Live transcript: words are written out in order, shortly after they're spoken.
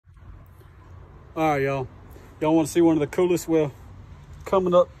All right, y'all want to see one of the coolest, well,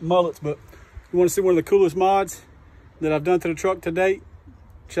 coming up mullets, but you want to see one of the coolest mods that I've done to the truck to date?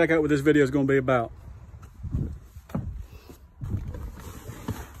 Check out what this video is going to be about.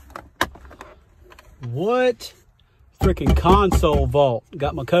 What? Freaking console vault.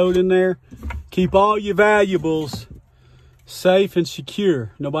 Got my code in there. Keep all your valuables safe and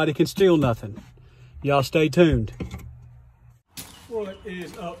secure. Nobody can steal nothing. Y'all stay tuned. What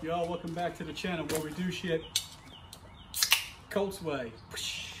is up, y'all? Welcome back to the channel where we do shit COLTS way.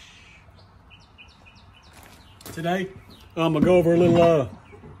 Today, I'm gonna go over a little,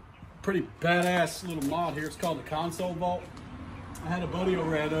 pretty badass little mod here. It's called the console vault. I had a buddy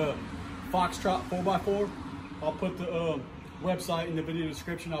over at Foxtrot 4x4. I'll put the website in the video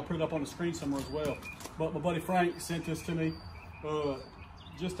description. I'll put it up on the screen somewhere as well. But my buddy Frank sent this to me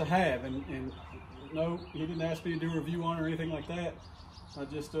just to have, and no, he didn't ask me to do a review on it or anything like that. I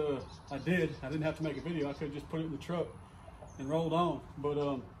just, I didn't have to make a video. I could have just put it in the truck and rolled on. But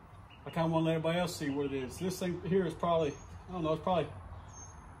I kind of want to let everybody else see what it is. This thing here is probably, I don't know, it's probably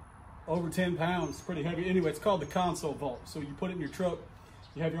over 10 pounds. It's pretty heavy. Anyway, it's called the console vault. So you put it in your truck.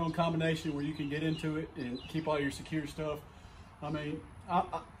 You have your own combination where you can get into it and keep all your secure stuff. I mean,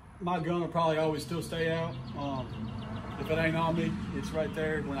 my gun will probably always still stay out. If it ain't on me, it's right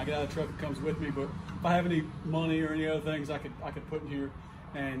there. When I get out of the truck, it comes with me. But if I have any money or any other things, I could put in here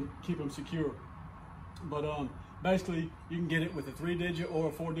and keep them secure. But basically, you can get it with a 3-digit or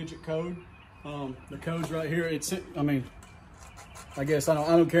a 4-digit code. The code's right here. I mean, I guess I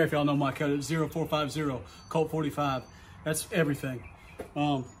don't care if y'all know my code. It's 0450 Colt 45. That's everything.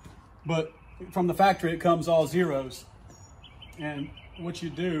 But from the factory, it comes all zeros. And what you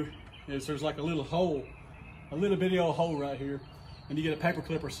do is there's like a little hole, a little bitty old hole right here, and you get a paper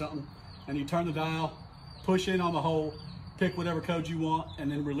clip or something, and you turn the dial, push in on the hole, pick whatever code you want, and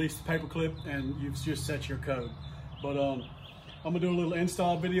then release the paper clip, and you've just set your code. But I'm gonna do a little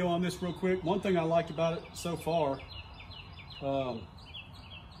install video on this real quick. One thing I liked about it so far,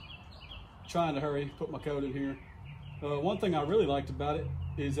 trying to hurry, put my code in here. One thing I really liked about it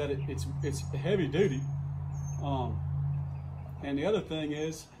is that it's heavy duty. And the other thing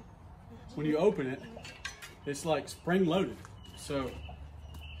is, when you open it, it's like spring loaded. So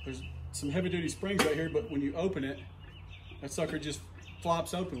there's some heavy duty springs right here, but when you open it, that sucker just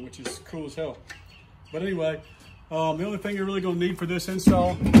flops open, which is cool as hell. But anyway, the only thing you're really gonna need for this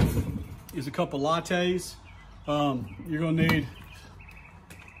install is a couple lattes. You're gonna need,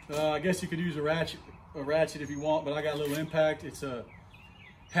 I guess you could use a ratchet if you want, but I got a little impact. It's a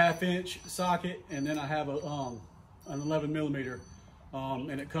 1/2-inch socket, and then I have an 11mm,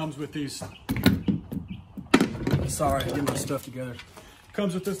 and it comes with these. Sorry, get my stuff together.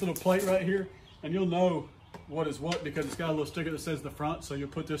 Comes with this little plate right here, and you'll know what is what because it's got a little sticker that says the front. So you'll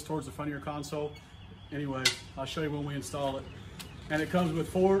put this towards the front of your console. Anyway, I'll show you when we install it. And it comes with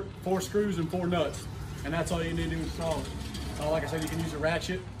four screws and 4 nuts, and that's all you need to install it. Like I said, you can use a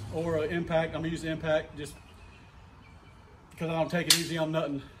ratchet or an impact. I'm gonna use the impact just because I don't take it easy on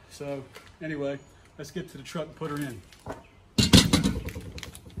nothing. So anyway, let's get to the truck and put her in.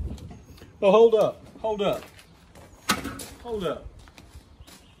 Oh, hold up.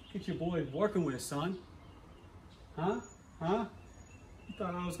 Get your boy working with, son. Huh? You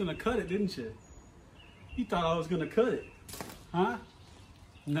thought I was gonna cut it, didn't you? You thought I was gonna cut it, huh?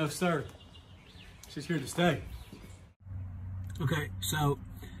 No, sir. She's here to stay. Okay, so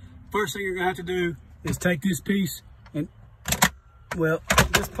first thing you're gonna have to do is take this piece and, well,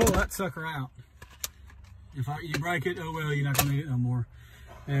 just pull that sucker out. If you break it, oh well, you're not gonna need it no more.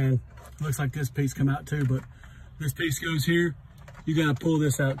 And it looks like this piece come out too, but this piece goes here. You gotta pull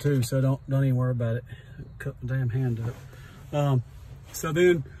this out too, so don't even worry about it. Cut my damn hand up. So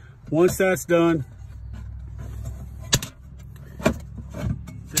then, once that's done,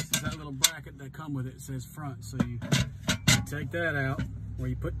 this is that little bracket that come with it. It says front, so you take that out. Where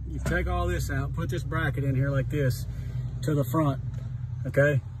you take all this out, put this bracket in here like this to the front,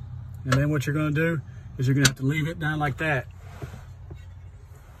 okay? And then what you're gonna do is you're gonna have to leave it down like that.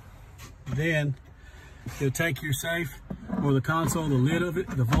 Then you'll take your safe or the console, the lid of it,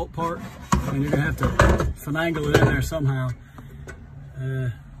 the vault part, and you're gonna have to finagle it in there somehow.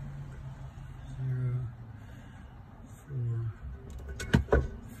 0, 4, 5,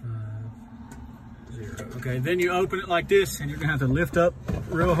 0. Okay, then you open it like this, and you're gonna have to lift up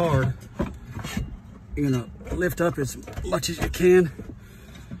real hard. You're gonna lift up as much as you can,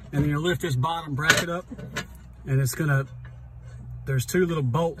 and then you lift this bottom bracket up, and it's gonna, there's 2 little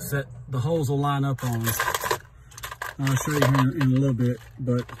bolts that the holes will line up on. I'll show you here in a little bit,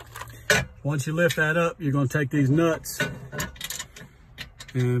 but once you lift that up, you're gonna take these nuts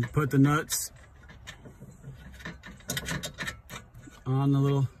and put the nuts on the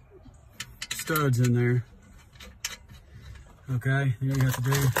little studs in there. Okay, you have to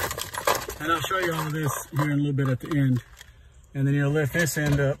do, and I'll show you all of this here in a little bit at the end. And then you'll lift this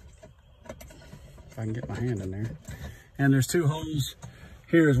end up, if I can get my hand in there. And there's 2 holes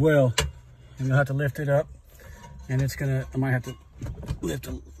here as well. And you'll have to lift it up. And it's gonna, I might have to lift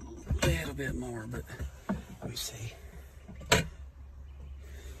a little bit more, but let me see.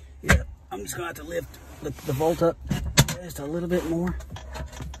 Yeah, I'm just gonna have to lift the bolt up just a little bit more.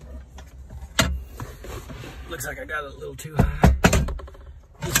 Looks like I got it a little too high.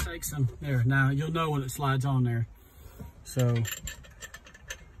 Just take some, there, now you'll know when it slides on there. So,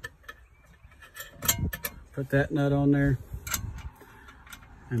 put that nut on there.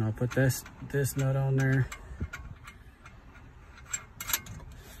 And I'll put this nut on there.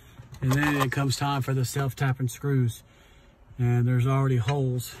 And then it comes time for the self-tapping screws. And there's already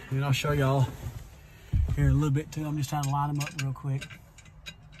holes. And I'll show y'all here in a little bit too. I'm just trying to line them up real quick.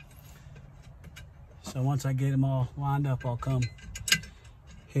 So once I get them all lined up, I'll come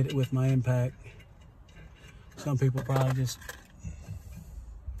hit it with my impact. Some people probably just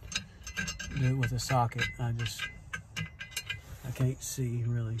do it with a socket. I can't see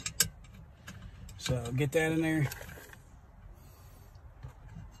really. So get that in there.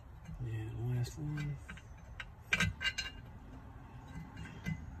 And last one.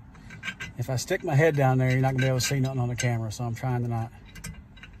 If I stick my head down there, you're not gonna be able to see nothing on the camera, so I'm trying to not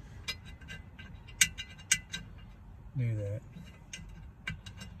do that.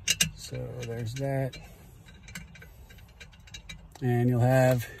 So there's that. And you'll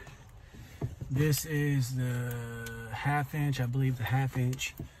have, this is the 1/2 inch. I believe the 1/2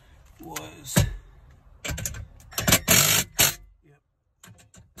 inch was, yep,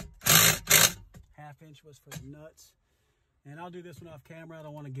 1/2 inch was for the nuts. And I'll do this one off camera. I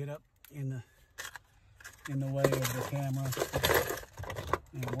don't want to get up in the way of the camera.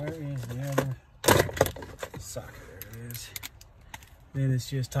 And where is the other socket? There it is. Then it's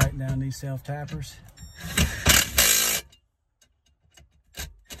just tighten down these self-tappers.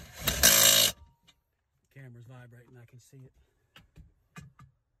 Camera's vibrating, I can see it.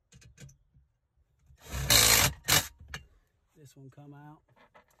 This one come out.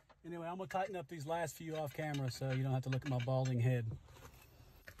 Anyway, I'm gonna tighten up these last few off camera so you don't have to look at my balding head.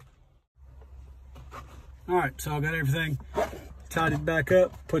 All right, so I got everything tightened back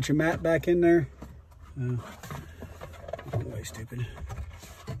up. Put your mat back in there. Way stupid.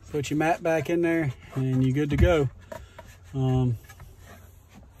 Put your mat back in there and you're good to go.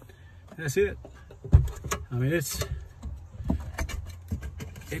 That's it. I mean, it's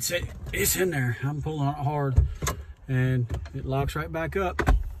in there. I'm pulling on it hard and it locks right back up.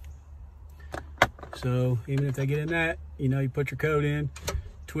 So even if they get in that, you know, you put your code in,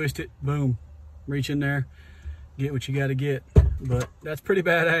 twist it, boom, reach in there, get what you got to get. But that's pretty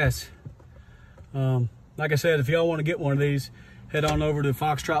badass. Like I said, if y'all want to get one of these, head on over to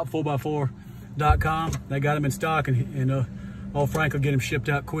foxtrot4x4.com. They got them in stock, and old Frank will get them shipped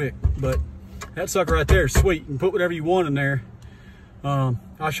out quick. But that sucker right there is sweet. You can put whatever you want in there. I'll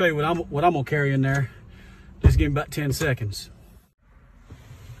show you what I'm gonna carry in there. Just give me about 10 seconds.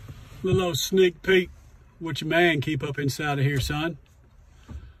 Little old sneak peek. What your man keep up inside of here, son?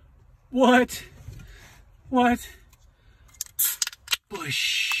 What? What?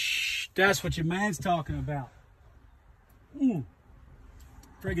 Bush. That's what your man's talking about.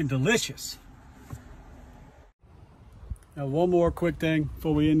 Friggin' delicious. Now, one more quick thing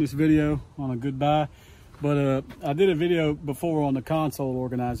before we end this video on a goodbye. But I did a video before on the console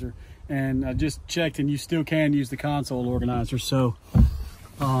organizer, and I just checked, and you still can use the console organizer. So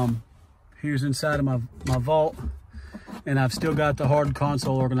here's inside of my vault, and I've still got the hard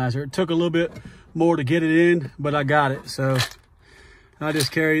console organizer. It took a little bit more to get it in, but I got it. So I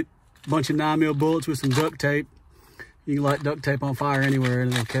just carried a bunch of 9mm bullets with some duct tape. You can light duct tape on fire anywhere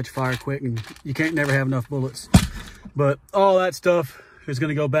and it'll catch fire quick, and you can't never have enough bullets. But all that stuff is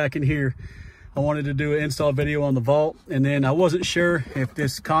gonna go back in here. I wanted to do an install video on the vault, and then I wasn't sure if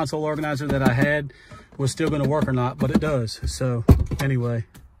this console organizer that I had was still gonna work or not, but it does. So anyway.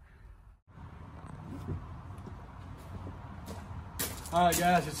 All right,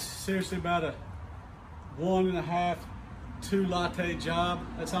 guys, it's seriously about a 1.5, 2 latte job.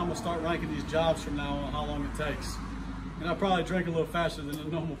 That's how I'm gonna start ranking these jobs from now on, how long it takes. And I'll probably drink a little faster than a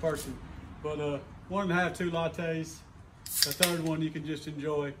normal person. But 1.5, 2 lattes. The third one you can just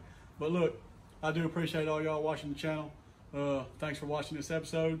enjoy. But look, I do appreciate all y'all watching the channel. Thanks for watching this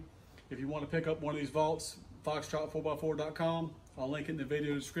episode. If you want to pick up one of these vaults, foxtrot4x4.com. I'll link it in the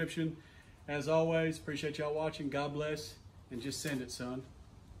video description. As always, appreciate y'all watching. God bless. And just send it, son.